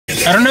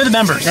I don't know the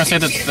members. I'm gonna say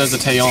that there's a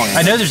Taeyong.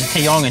 I know there's a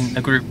Taeyong in the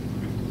group.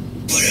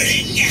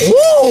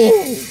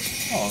 Ooh!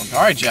 Oh,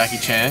 alright, Jackie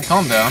Chan,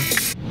 calm down.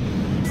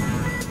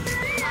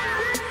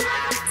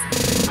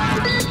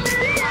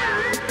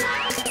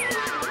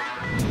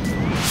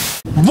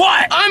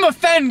 What? I'm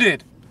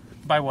offended!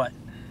 By what?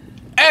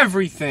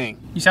 Everything.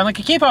 You sound like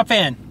a K-pop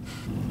fan.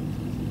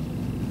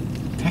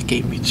 That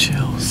gave me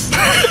chills.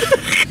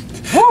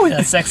 Woo,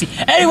 that's sexy.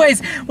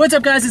 Anyways, what's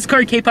up, guys? It's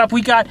Kpop.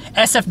 We got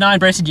SF9.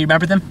 Bryson, do you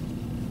remember them?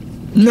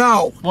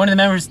 No. One of the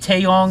members,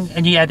 Taeyong,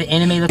 and you had the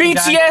anime looking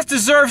guy. BTS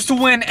deserves to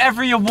win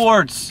every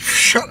awards.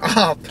 Shut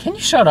up. Can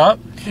you shut up?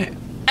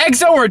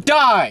 EXO or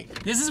die.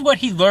 This is what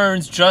he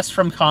learns just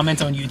from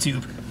comments on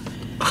YouTube.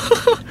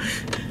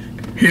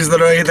 He's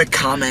literally in the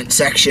comment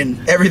section.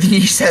 Everything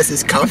he says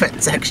is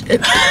comment section.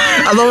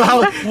 I love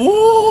how.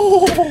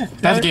 Woo!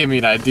 That gave me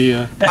an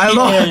idea. I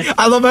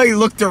love how he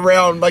looked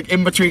around, like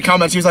in between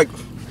comments. He was like.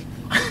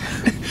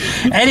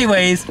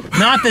 Anyways,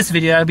 not this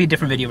video. That'll be a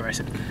different video,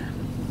 Bryson.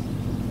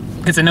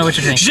 Because I know what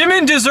you're thinking.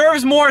 Jimin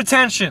deserves more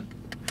attention.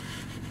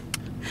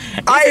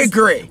 I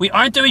agree. We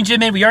aren't doing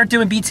Jimin. We aren't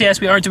doing BTS.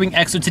 We aren't doing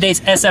EXO.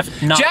 Today's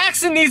SF9.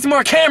 Jackson needs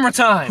more camera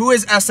time. Who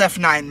is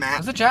SF9,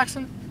 Matt? Was it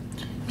Jackson?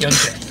 Young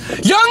Jay.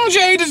 Young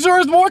Jay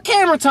deserves more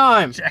camera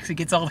time. Jackson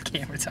gets all the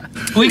camera time.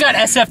 We got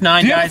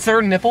SF9, Do you have a guys.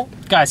 third nipple?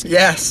 Guys.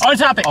 Yes. On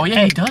topic. Oh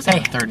yeah, he does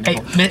have a third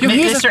nipple.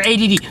 Mr.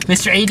 ADD.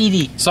 Mr.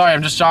 ADD. Sorry,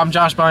 I'm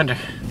Josh Binder.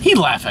 He'd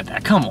laugh at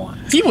that. Come on.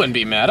 He wouldn't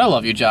be mad. I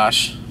love you,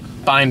 Josh.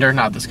 Binder,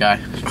 not this guy.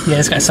 Yeah,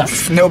 this guy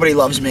sucks. Nobody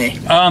loves me.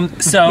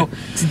 So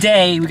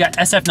today we got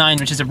SF9,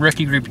 which is a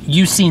rookie group.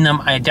 You've seen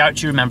them. I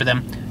doubt you remember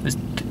them.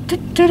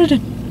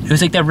 It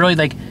was like that really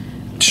like.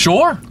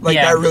 Sure. Like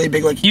that really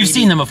big like. You've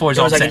seen them before. Is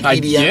It all was I'm like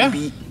an saying. EDM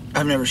beat.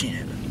 I've never seen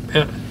it.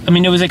 I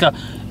mean, it was like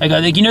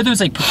you know those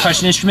like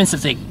percussion instruments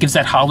that like gives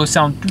that hollow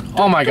sound.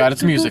 Oh my God,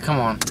 it's music. Come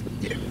on.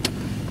 Yeah.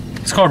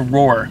 It's called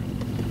Roar.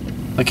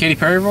 Like Katy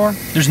Perry roar?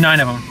 There's 9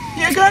 of them.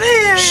 You're gonna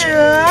hear.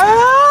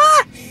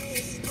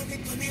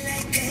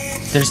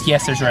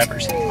 There's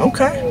rappers.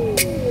 Okay.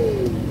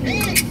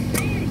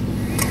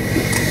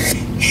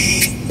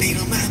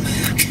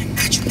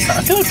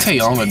 I feel like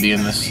Taeyong would be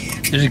in this.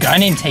 There's a guy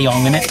named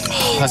Taeyong in it.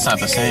 Oh, that's not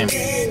the same.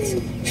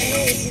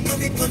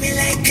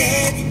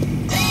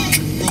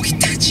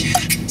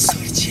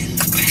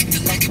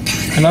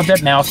 I love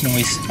that mouth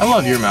noise. I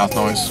love your mouth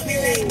noise.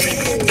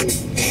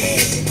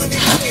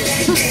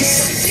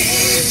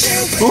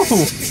 Ooh,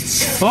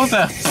 what was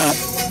that?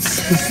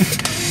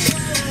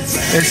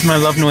 It's my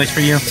love noise for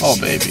you. Oh,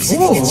 baby.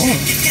 Ooh.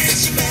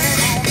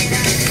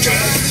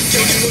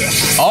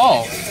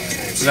 Oh,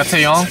 is that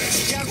Taeyong?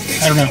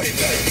 I don't know.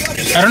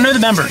 I don't know the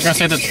members. I'm gonna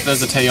say that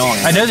there's a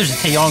Taeyong. I know there's a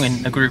Taeyong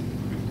in the group.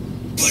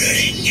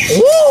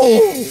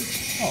 Ooh.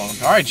 Oh,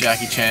 alright,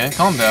 Jackie Chan,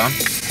 calm down.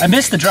 I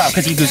missed the drop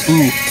because he goes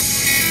ooh.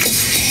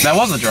 That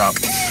was the drop.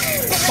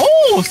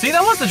 Oh, see,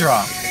 that was the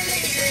drop.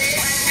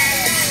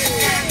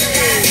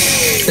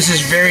 This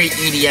is very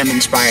EDM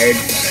inspired.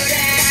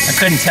 I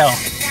couldn't tell.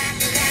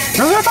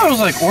 Really? I thought it was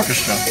like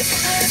orchestra.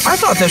 I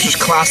thought this was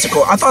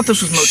classical. I thought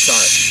this was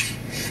Mozart.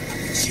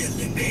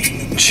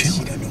 Chill.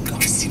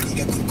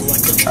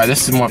 Alright,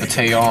 this is more of a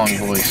Taeyong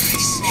voice.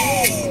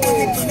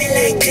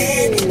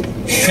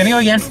 Can I go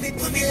again?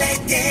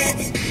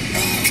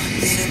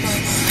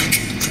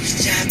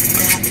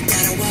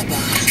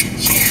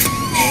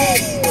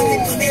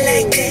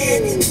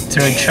 It's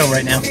really chill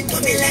right now.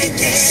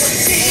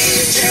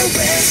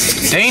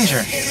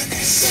 Danger.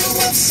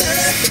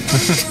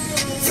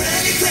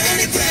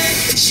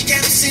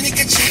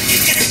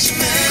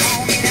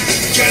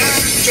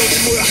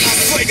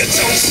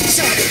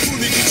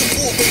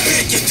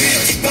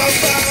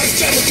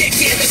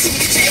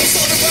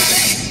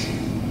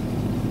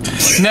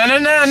 No, no,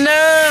 no,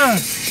 no.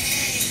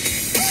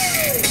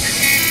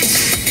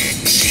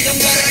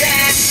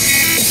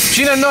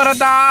 China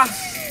Norada.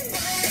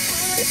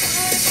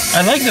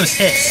 I like those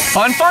hits.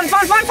 Fun, fun,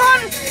 fun, fun,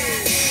 fun.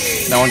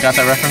 No one got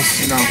that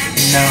reference? No.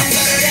 No.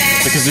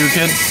 The Kazoo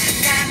Kid?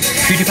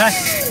 PewDiePie?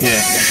 Yeah.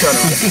 Shut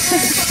up.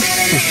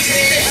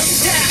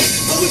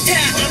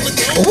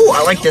 Ooh,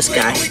 I like this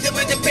guy.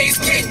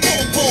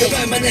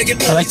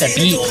 I like that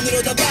beat.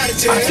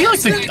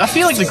 I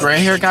feel like the gray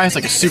hair guy is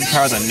like a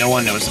superpower that no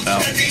one knows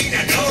about.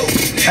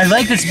 I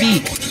like this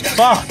beat.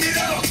 Fuck.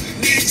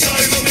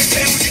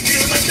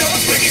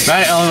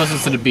 Matt only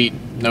listens to the beat,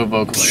 no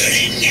vocals.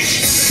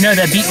 No,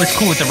 that beat was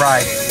cool with the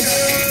ride.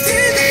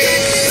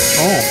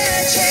 Oh.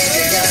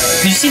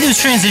 Did you see those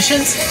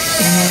transitions?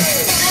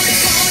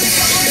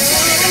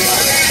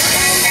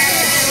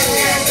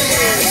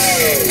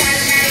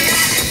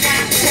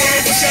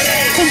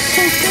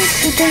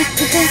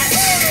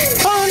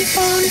 Fun,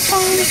 fun,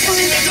 fun, fun.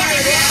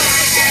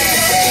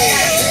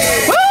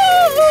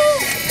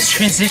 These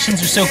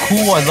transitions are so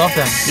cool. I love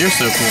them. You're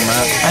so cool,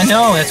 Matt. I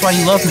know. That's why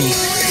you love me.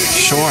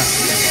 Sure.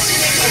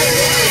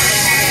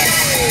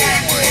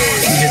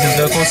 You hear the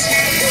vocals?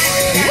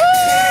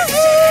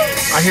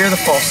 I hear the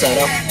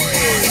falsetto.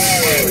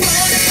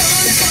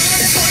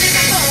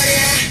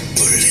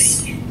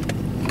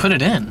 Put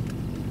it in.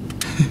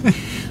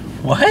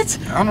 What?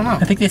 I don't know.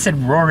 I think they said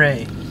Rore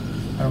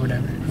or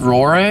whatever.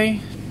 Rore?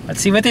 Let's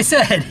see what they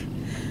said.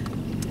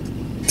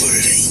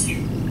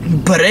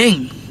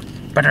 Bring.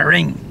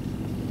 Buttering.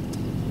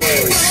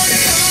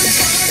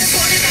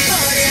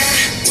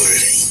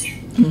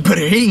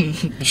 Bring.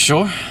 You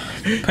sure?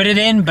 Put it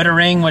in,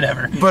 buttering,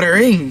 whatever.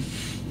 Bring.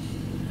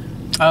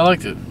 I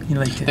liked it. You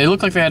liked it. They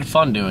looked like they had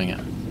fun doing it.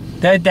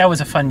 That was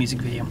a fun music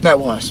video. That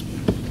was.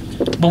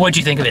 But what'd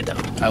you think of it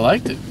though? I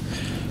liked it.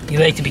 You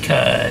liked it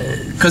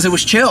because it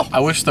was chill. I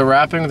wish the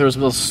rapping, there was a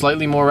little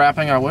slightly more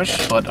rapping, I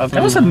wish, but other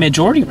that was a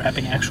majority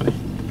rapping actually.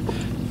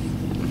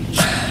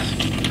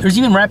 There's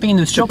even rapping in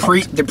the show.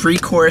 The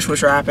pre-chorus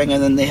was rapping,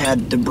 and then they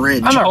had the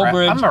bridge. I'm a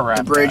bridge. rap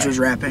The bridge guy. was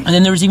rapping. And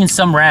then there was even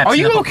some raps. Are in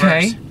you the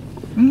okay?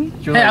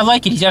 verse. Hey, I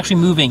like it. He's actually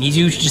moving. He's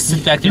usually just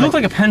sitting back there. You look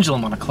like a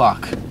pendulum on a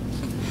clock.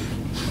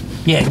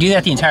 Yeah, do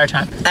that the entire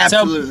time.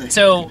 Absolutely.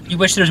 So you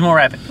wish there was more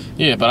rapping.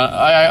 Yeah, but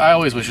I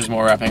always wish there was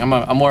more rapping.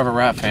 I'm more of a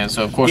rap fan,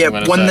 so of course I'm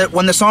Yeah, gonna say.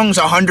 when the song's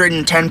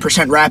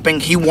 110%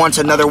 rapping, he wants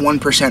another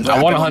 1% rapping.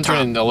 I want on top.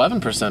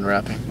 111%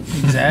 rapping.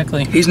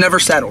 Exactly. He's never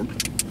settled.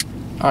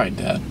 All right,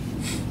 Dad.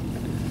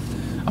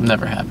 I'm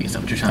never happy. Is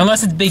that what you're trying?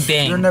 Unless it's Big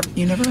Bang.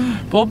 You never are.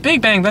 Well,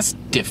 Big Bang, that's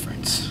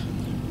different.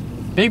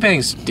 Big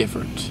Bang's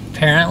different.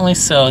 Apparently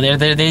so.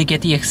 They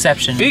get the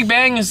exception. Big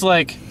Bang is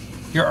like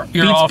Your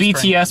beats offspring.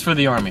 BTS for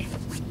the army.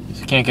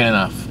 You can't get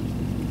enough.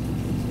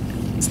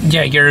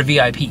 Yeah, you're a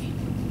VIP.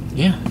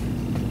 Yeah.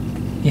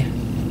 Yeah.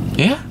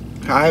 Yeah.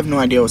 I have no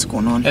idea what's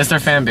going on. It's their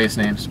fan base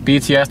names.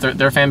 BTS,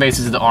 their fan base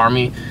is the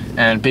army,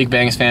 and Big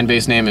Bang's fan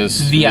base name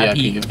is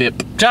VIP.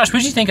 VIP. Josh, what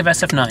did you think of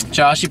SF9?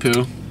 Joshy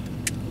Poo.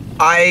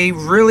 I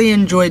really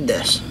enjoyed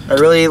this. I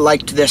really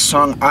liked this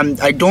song.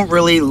 I don't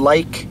really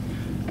like,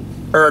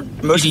 or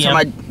most of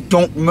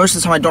the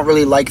time I don't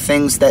really like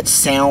things that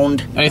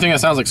sound. Anything that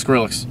sounds like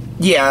Skrillex.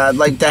 Yeah,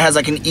 like that has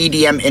like an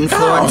EDM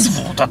influence.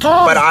 But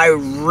I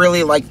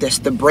really like this.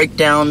 The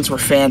breakdowns were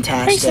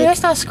fantastic.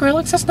 that's not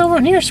Skrillex. That's nowhere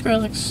near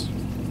Skrillex.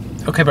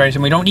 Okay,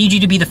 Bryson, we don't need you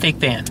to be the fake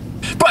fan.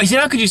 Bryson,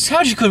 how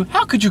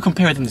could you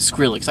compare them to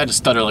Skrillex? I just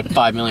stuttered like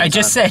 5 million I times.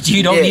 just said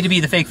you don't Yeah. need to be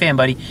the fake fan,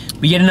 buddy.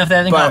 We get enough of that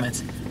in the But-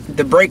 comments.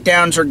 The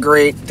breakdowns are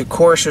great. The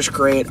chorus was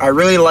great. I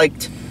really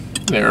liked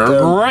They're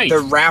great. the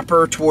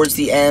rapper towards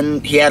the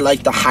end. He had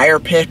like the higher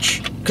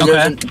pitch. Because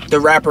Okay. the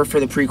rapper for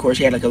the pre-chorus,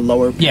 he had like a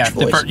lower pitch Yeah,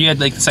 voice. you had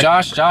like the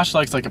second. Josh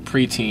likes like a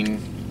preteen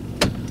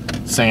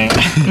singing.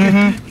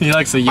 He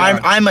likes the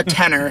I'm a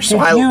tenor, so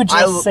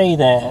say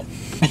that.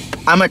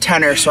 I'm a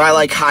tenor, so I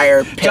like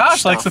higher pitch Josh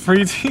stuff. likes the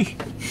preteen.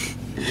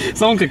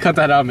 Someone could cut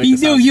that out and make You it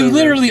sound knew you so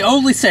literally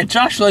only said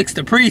Josh likes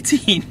the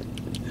preteen.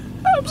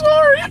 I'm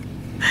sorry.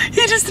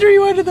 He just threw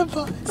you under the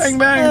bus. Bang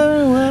bang.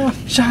 Oh, well.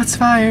 Shots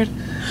fired.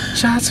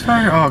 Shots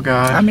fired. Oh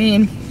god. I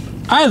mean,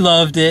 I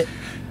loved it.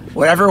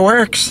 whatever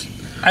works.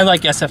 I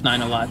like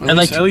SF9 a lot. At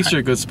least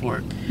you're a good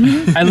sport.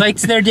 I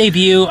liked their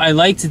debut. I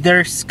liked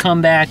their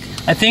comeback.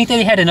 I think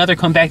they had another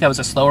comeback that was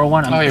a slower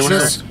one. Oh, yeah, It's what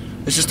is just,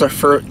 it's just their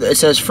first. It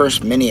says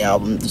first mini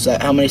album. Is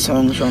that how many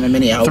songs are on a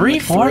mini album? Three,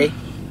 Like four? three?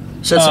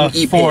 So it's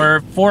an EP.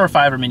 Four or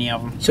five are mini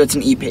album. So it's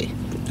an EP.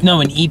 No,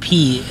 an EP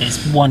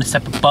is one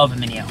step above a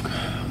mini album.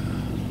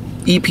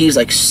 EP is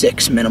like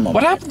 6 minimum.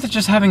 What happened to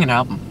just having an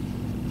album?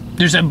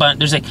 There's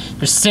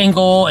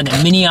single and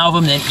then mini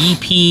album, then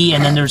EP,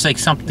 and then there's like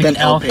something Then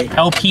else.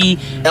 LP.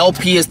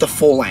 LP is the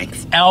full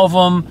length.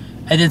 Album,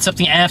 and then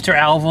something after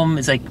album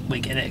is like a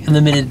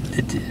limited.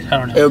 I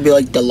don't It know. would be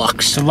like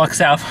deluxe. Deluxe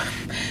album.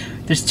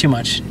 There's too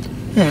much.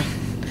 Yeah.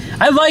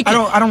 I like it.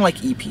 I don't like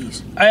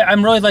EPs.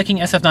 I'm really liking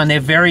SF9. They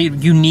have very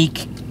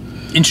unique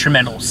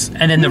instrumentals,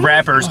 and then the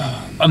rappers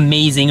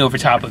amazing over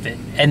top of it.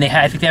 And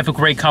I think they have a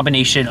great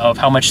combination of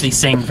how much they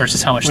sing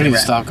versus how much We they need to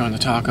rap. stop going to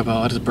Taco Bell.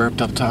 I just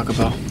burped up Taco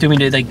Bell. Do we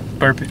need like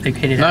burp? Like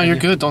hit it? No, out you're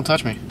of good. Don't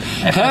touch me.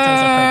 I thought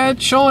that was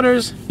Head,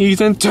 shoulders,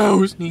 knees and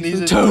toes. Knees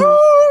and toes.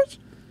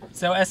 perfect.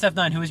 So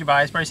SF9, who is your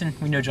bias, Bryson?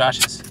 We know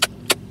Josh's.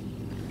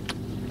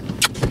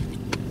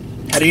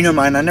 How do you know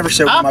mine? I never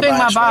said what my think my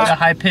bias bias- was. A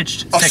high-pitched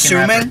second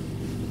rapper. Assuming.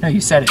 No,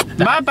 you said it.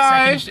 My Second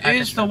bias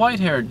high-pitched is the rapper.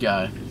 white-haired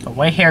guy. The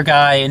white hair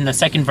guy in the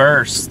second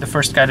verse, the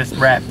first guy to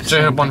rap. So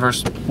I have one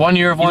verse. 1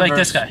 year of You one like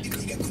verse. this guy?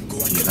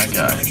 That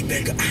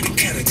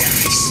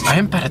guy. I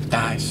am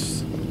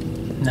paradise.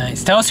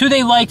 Nice. Tell us who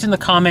they liked in the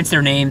comments,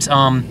 their names.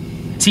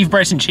 See if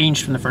Bryson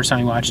changed from the first time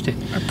he watched it.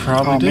 I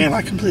probably Oh did. man,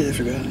 I completely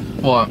forgot.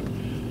 What?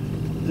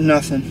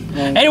 Nothing.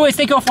 Well, Anyways,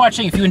 thank you all for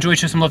watching. If you enjoyed,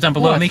 show some love down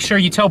below. What? Make sure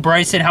you tell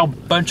Bryson how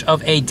bunch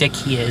of a dick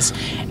he is.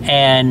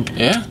 And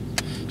Yeah.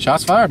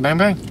 Shots fired. Bang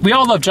bang. we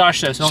all love Josh,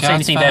 though, so don't say Shots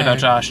anything bad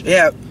about fired. Josh.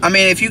 yeah, I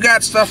mean, if you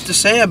got stuff to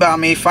say about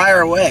me, fire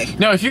away.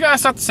 No, if you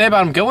guys have to say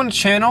about him, go on the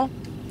channel,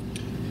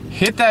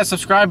 hit that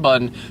subscribe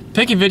button,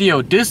 pick a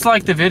video,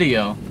 dislike the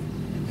video.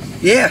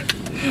 Yeah.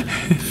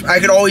 I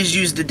could always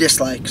use the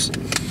dislikes.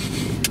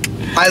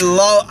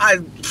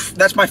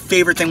 That's my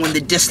favorite thing when the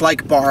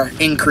dislike bar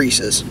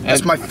increases.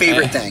 That's my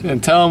favorite thing.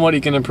 And tell him what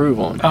he can improve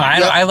on. Oh,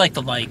 Yep. I like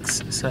the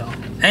likes, so.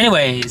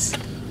 Anyways,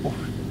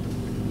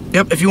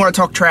 Yep, if you want to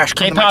talk trash,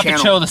 come to my Kpop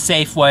channel. Chill the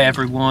safe way,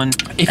 everyone.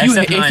 If you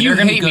SF9, if you they're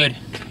gonna be hate good.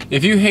 me,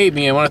 If you hate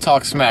me and want to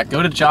talk smack,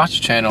 go to Josh's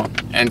channel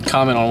and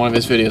comment on one of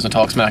his videos and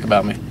talk smack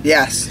about me.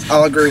 Yes,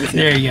 I'll agree with you.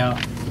 There you go.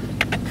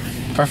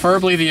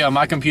 Preferably the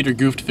my computer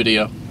goofed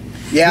video.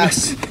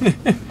 Yes.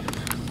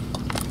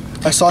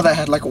 I saw that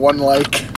had like 1 like.